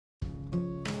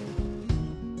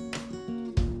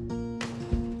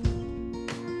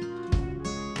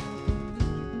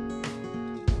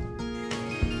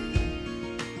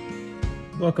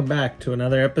welcome back to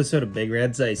another episode of Big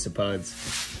Red's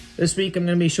Isopods. This week I'm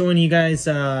going to be showing you guys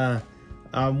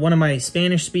one of my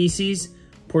Spanish species,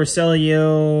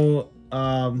 Porcellio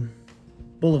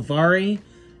Bolivari,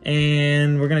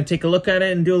 and we're going to take a look at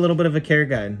it and do a little bit of a care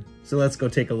guide. So let's go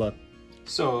take a look.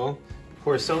 So,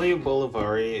 Porcellio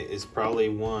Bolivari is probably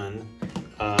one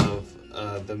of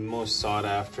the most sought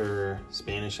after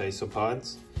Spanish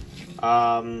isopods.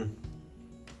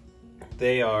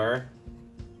 They are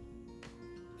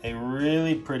a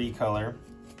really pretty color.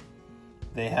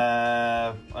 They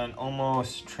have an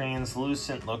almost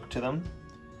translucent look to them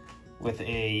with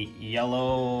a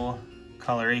yellow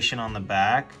coloration on the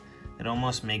back that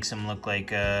almost makes them look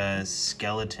like a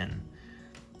skeleton.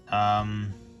 As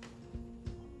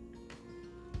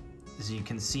you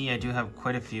can see, I do have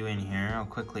quite a few in here. I'll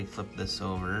quickly flip this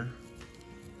over.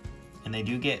 And they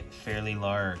do get fairly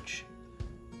large.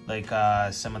 Like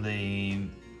some of the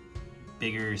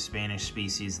bigger Spanish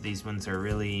species, these ones are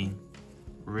really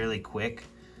quick,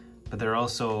 but they're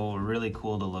also really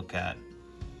cool to look at.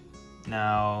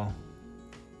 Now,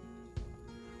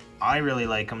 I really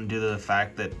like them due to the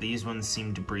fact that these ones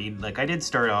seem to breed. Like, I did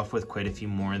start off with quite a few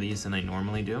more of these than I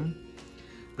normally do,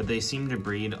 but they seem to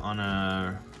breed on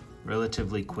a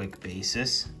relatively quick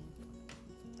basis.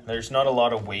 There's not a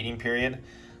lot of waiting period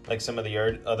like some of the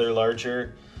other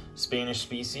larger Spanish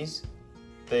species.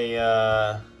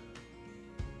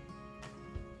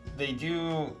 They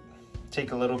do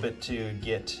take a little bit to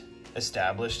get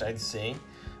established, I'd say,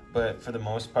 but for the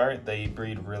most part, they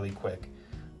breed really quick.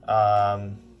 If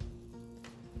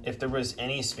there was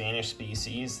any Spanish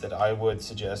species that I would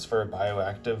suggest for a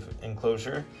bioactive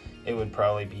enclosure, it would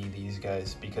probably be these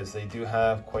guys, because they do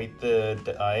have quite the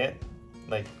diet,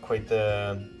 like quite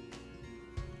the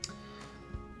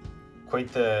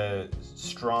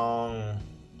strong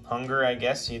hunger, I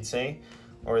guess you'd say,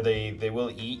 or they will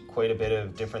eat quite a bit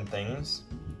of different things.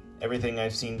 Everything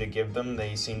I've seen to give them,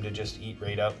 they seem to just eat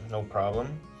right up, no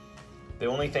problem. The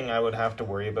only thing I would have to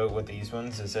worry about with these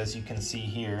ones is, as you can see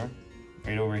here,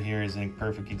 right over here is a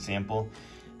perfect example,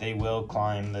 they will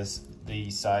climb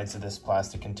the sides of this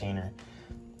plastic container.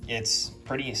 It's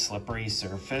pretty slippery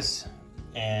surface,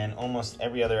 and almost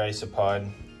every other isopod,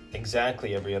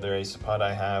 exactly every other isopod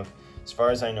I have, as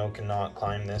far as I know, cannot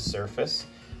climb this surface.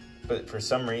 But for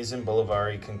some reason,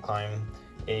 Bolivari can climb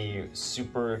a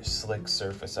super slick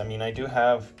surface. I mean, I do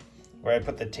have where I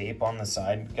put the tape on the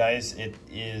side, guys. It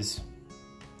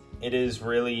is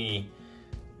really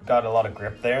got a lot of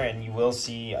grip there, and you will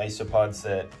see isopods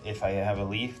that if I have a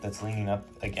leaf that's leaning up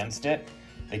against it,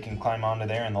 they can climb onto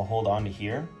there and they'll hold on to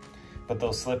here, but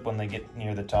they'll slip when they get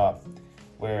near the top.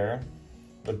 Where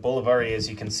with Bolivari, as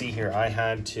you can see here, I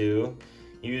had to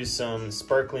use some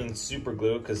sparkling super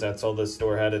glue because that's all the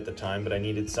store had at the time, but I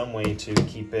needed some way to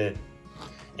keep it,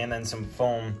 and then some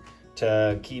foam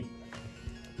to keep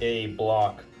a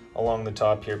block along the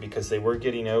top here, because they were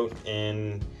getting out,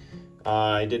 and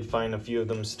I did find a few of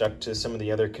them stuck to some of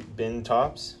the other bin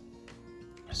tops,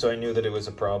 so I knew that it was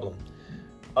a problem.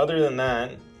 Other than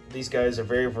that, these guys are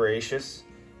very voracious.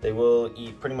 They will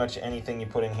eat pretty much anything you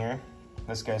put in here.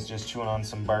 This guy's just chewing on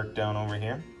some bark down over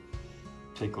here.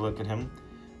 Take a look at him.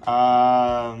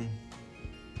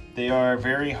 They are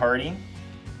very hardy,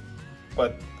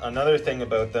 but another thing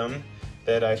about them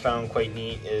that I found quite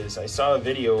neat is I saw a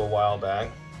video a while back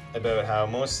about how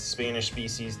most Spanish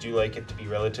species do like it to be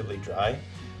relatively dry,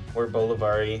 where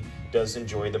Bolivari does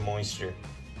enjoy the moisture.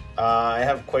 I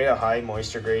have quite a high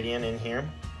moisture gradient in here.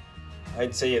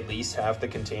 I'd say at least half the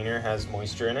container has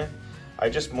moisture in it. I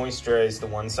just moisturize the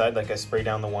one side, like I spray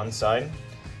down the one side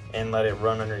and let it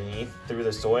run underneath through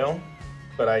the soil.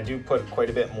 But I do put quite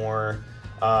a bit more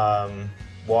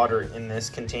water in this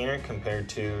container compared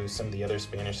to some of the other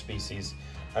Spanish species.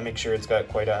 I make sure it's got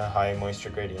quite a high moisture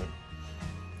gradient.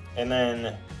 And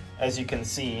then, as you can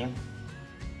see,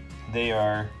 they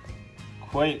are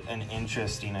quite an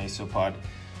interesting isopod.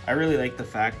 I really like the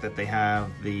fact that they have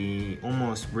the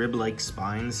almost rib-like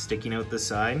spines sticking out the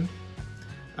side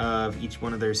of each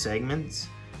one of their segments.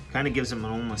 Kind of gives them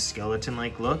an almost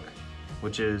skeleton-like look,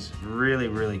 which is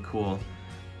really cool.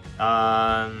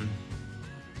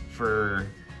 For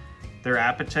their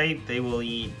appetite, they will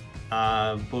eat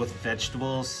both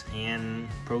vegetables and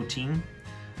protein.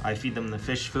 I feed them the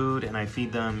fish food, and I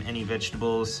feed them any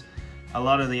vegetables. A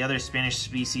lot of the other Spanish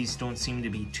species don't seem to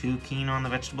be too keen on the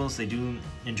vegetables. They do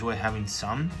enjoy having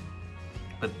some,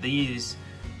 but these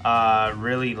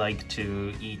really like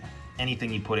to eat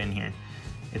anything you put in here.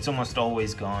 It's almost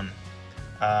always gone.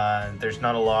 There's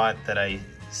not a lot that I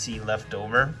see left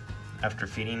over after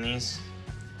feeding these.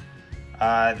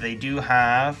 They do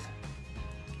have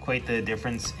quite the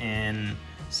difference in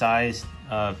size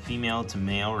female to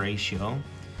male ratio.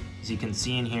 As you can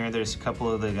see in here, there's a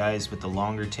couple of the guys with the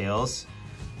longer tails.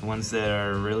 The ones that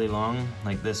are really long,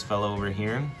 like this fellow over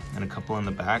here, and a couple in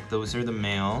the back, those are the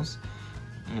males.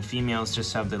 And the females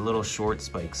just have the little short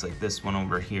spikes, like this one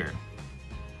over here.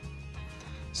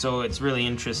 So it's really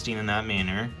interesting in that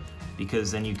manner,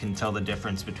 because then you can tell the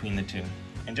difference between the two.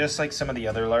 And just like some of the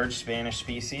other large Spanish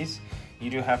species, you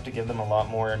do have to give them a lot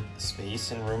more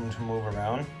space and room to move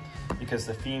around, because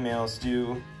the females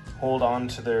do hold on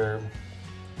to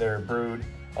their brood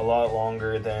a lot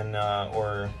longer than,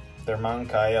 or their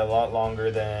mankai a lot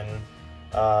longer than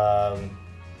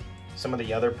some of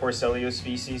the other Porcellio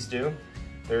species do.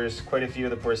 There's quite a few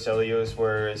of the Porcellios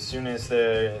where as soon as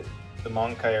the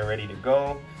mankai are ready to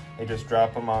go, they just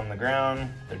drop them on the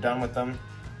ground, they're done with them.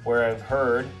 Where I've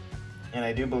heard, and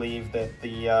I do believe that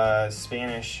the a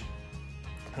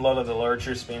lot of the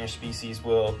larger Spanish species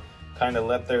will kind of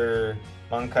let their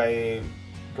mankai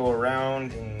go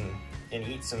around and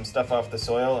eat some stuff off the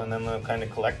soil, and then they'll kind of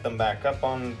collect them back up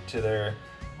onto their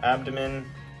abdomen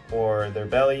or their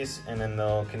bellies, and then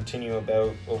they'll continue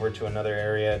about over to another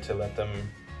area to let them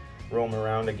roam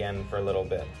around again for a little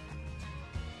bit.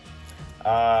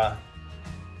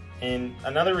 And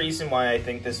another reason why I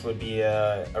think this would be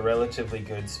a relatively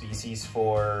good species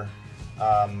for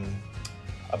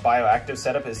a bioactive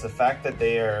setup is the fact that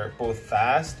they are both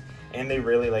fast and they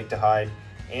really like to hide,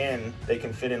 and they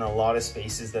can fit in a lot of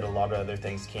spaces that a lot of other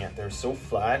things can't. They're so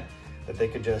flat that they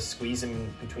could just squeeze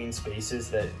in between spaces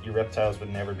that your reptiles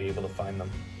would never be able to find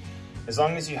them. As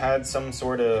long as you had some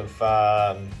sort of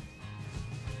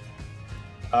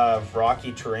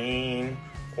rocky terrain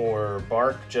or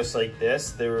bark just like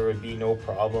this, there would be no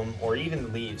problem, or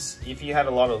even leaves. If you had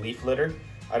a lot of leaf litter,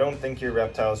 I don't think your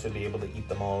reptiles would be able to eat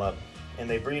them all up. And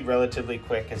they breed relatively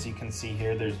quick, as you can see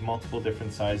here. There's multiple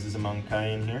different sizes of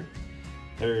mankai in here.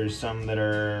 There's some that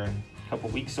are a couple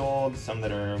weeks old, some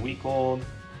that are a week old,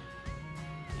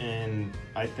 and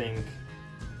I think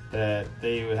that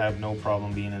they would have no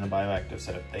problem being in a bioactive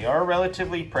setup. They are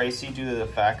relatively pricey due to the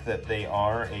fact that they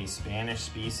are a Spanish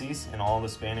species, and all the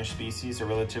Spanish species are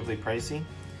relatively pricey,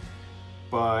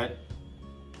 but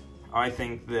I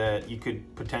think that you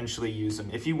could potentially use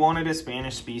them. If you wanted a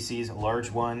Spanish species, a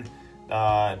large one,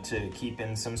 to keep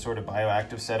in some sort of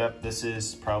bioactive setup, this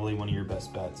is probably one of your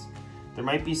best bets. There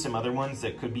might be some other ones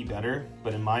that could be better,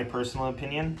 but in my personal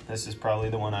opinion, this is probably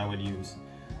the one I would use.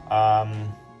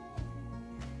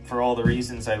 For all the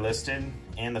reasons I listed,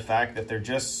 and the fact that they're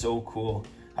just so cool.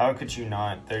 How could you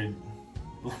not? They're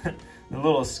the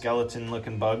little skeleton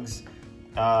looking bugs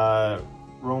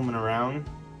roaming around.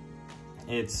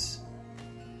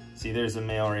 See, there's a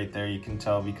male right there. You can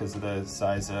tell because of the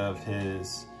size of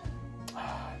his,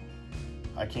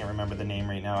 I can't remember the name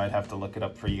right now. I'd have to look it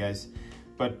up for you guys,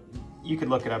 but you could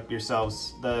look it up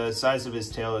yourselves. The size of his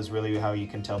tail is really how you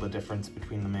can tell the difference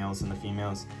between the males and the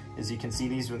females. As you can see,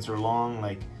 these ones are long,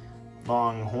 like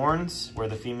long horns, where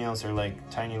the females are like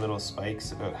tiny little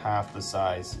spikes, about half the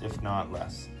size, if not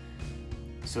less.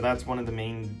 So that's one of the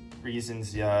main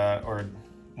reasons, or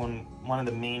one of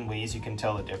the main ways you can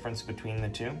tell the difference between the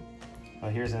two. Well,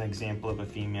 here's an example of a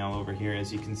female over here.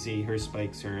 As you can see, her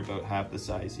spikes are about half the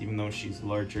size, even though she's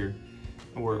larger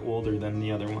or older than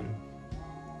the other one.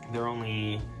 They're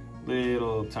only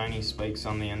little tiny spikes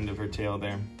on the end of her tail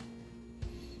there.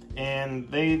 And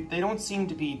they don't seem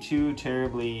to be too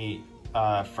terribly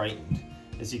frightened.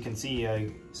 As you can see, I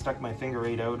stuck my finger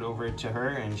right out over to her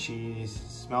and she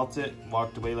smelt it,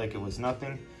 walked away like it was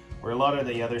nothing. Where a lot of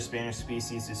the other Spanish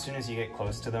species, as soon as you get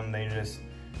close to them, they just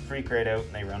freak right out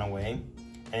and they run away.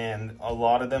 And a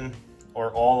lot of them,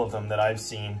 or all of them that I've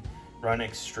seen, run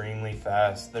extremely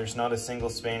fast. There's not a single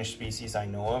Spanish species I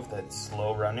know of that's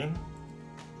slow running.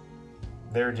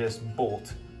 They're just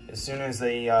bolt. As soon as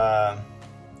they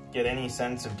get any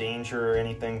sense of danger or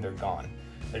anything, they're gone.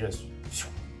 They're just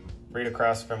right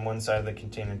across from one side of the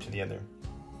container to the other.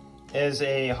 As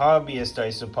a hobbyist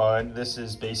isopod, this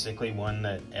is basically one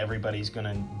that everybody's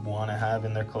gonna wanna have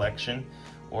in their collection,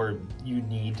 or you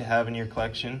need to have in your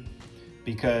collection,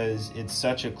 because it's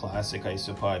such a classic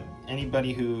isopod.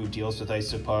 Anybody who deals with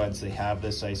isopods, they have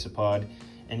this isopod.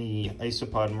 Any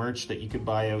isopod merch that you could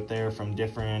buy out there from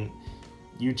different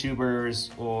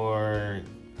YouTubers or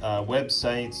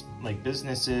websites, like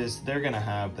businesses, they're gonna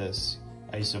have this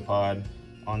isopod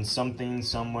on something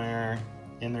somewhere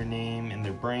in their name, in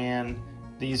their brand.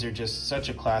 These are just such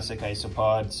a classic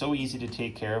isopod, so easy to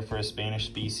take care of for a Spanish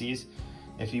species.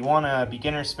 If you want a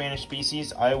beginner Spanish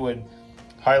species, I would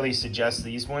highly suggest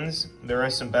these ones. There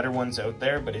are some better ones out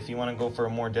there, but if you want to go for a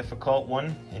more difficult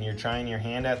one and you're trying your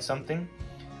hand at something,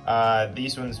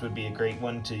 these ones would be a great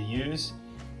one to use.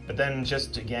 But then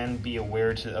just again, be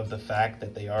aware of the fact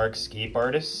that they are escape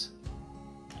artists.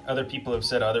 Other people have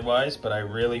said otherwise, but I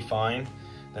really find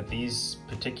that these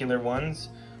particular ones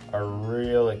are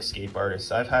real escape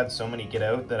artists. I've had so many get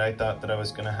out that I thought that I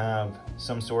was gonna have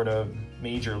some sort of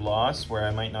major loss where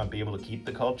I might not be able to keep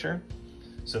the culture.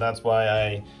 So that's why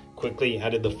I quickly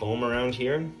added the foam around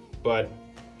here. But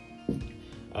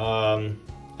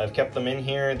I've kept them in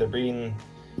here. They're breeding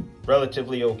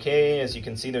relatively okay. As you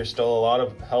can see, there's still a lot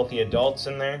of healthy adults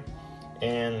in there.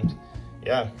 And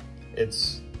yeah,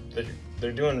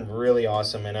 they're doing really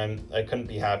awesome, and I couldn't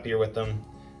be happier with them.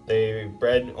 They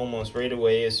bred almost right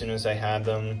away as soon as I had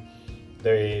them.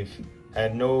 They've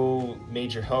had no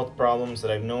major health problems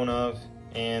that I've known of,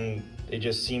 and they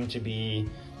just seem to be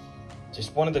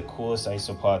just one of the coolest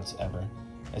isopods ever.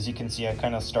 As you can see, I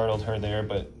kind of startled her there,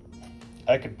 but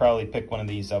I could probably pick one of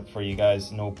these up for you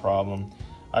guys, no problem.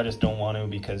 I just don't want to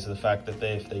because of the fact that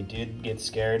if they did get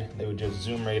scared, they would just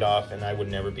zoom right off and I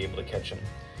would never be able to catch them.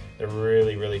 They're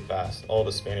really, really fast. All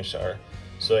the Spanish are.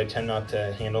 So I tend not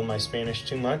to handle my Spanish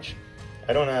too much.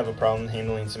 I don't have a problem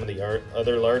handling some of the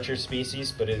other larger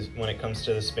species, but when it comes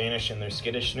to the Spanish and their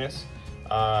skittishness,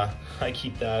 I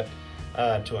keep that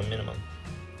to a minimum.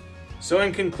 So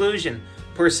in conclusion,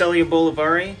 Porcellio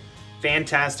Bolivari,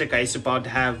 fantastic isopod to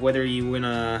have, whether you want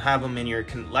to have them in your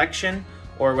collection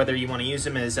or whether you want to use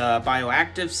them as a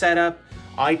bioactive setup.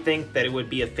 I think that it would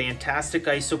be a fantastic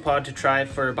isopod to try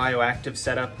for a bioactive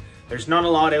setup. There's not a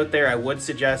lot out there. I would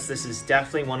suggest this is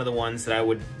definitely one of the ones that I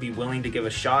would be willing to give a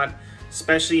shot,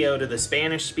 especially out of the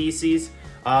Spanish species.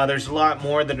 There's a lot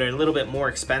more that are a little bit more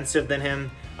expensive than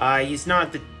him.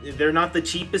 They're not the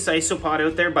cheapest isopod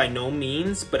out there by no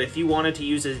means, but if you wanted to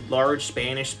use a large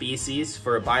Spanish species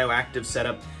for a bioactive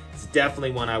setup, it's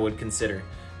definitely one I would consider.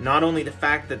 Not only the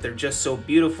fact that they're just so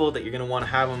beautiful that you're going to want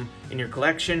to have them in your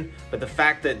collection, but the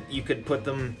fact that you could put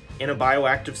them in a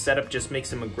bioactive setup just makes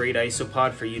them a great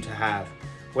isopod for you to have.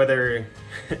 Whether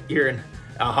you're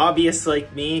a hobbyist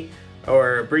like me,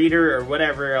 or a breeder, or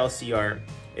whatever else you are.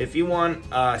 If you want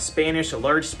a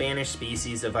large Spanish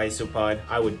species of isopod,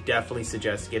 I would definitely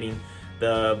suggest getting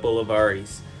the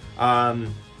Bolivaris.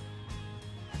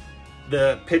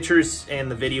 The pictures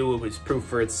and the video was proof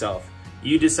for itself.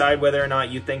 You decide whether or not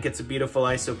you think it's a beautiful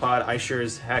isopod. I sure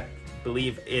as heck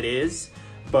believe it is,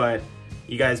 but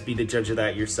you guys be the judge of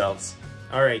that yourselves.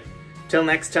 All right, till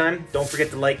next time, don't forget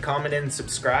to like, comment, and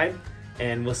subscribe,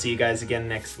 and we'll see you guys again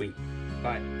next week.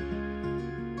 Bye.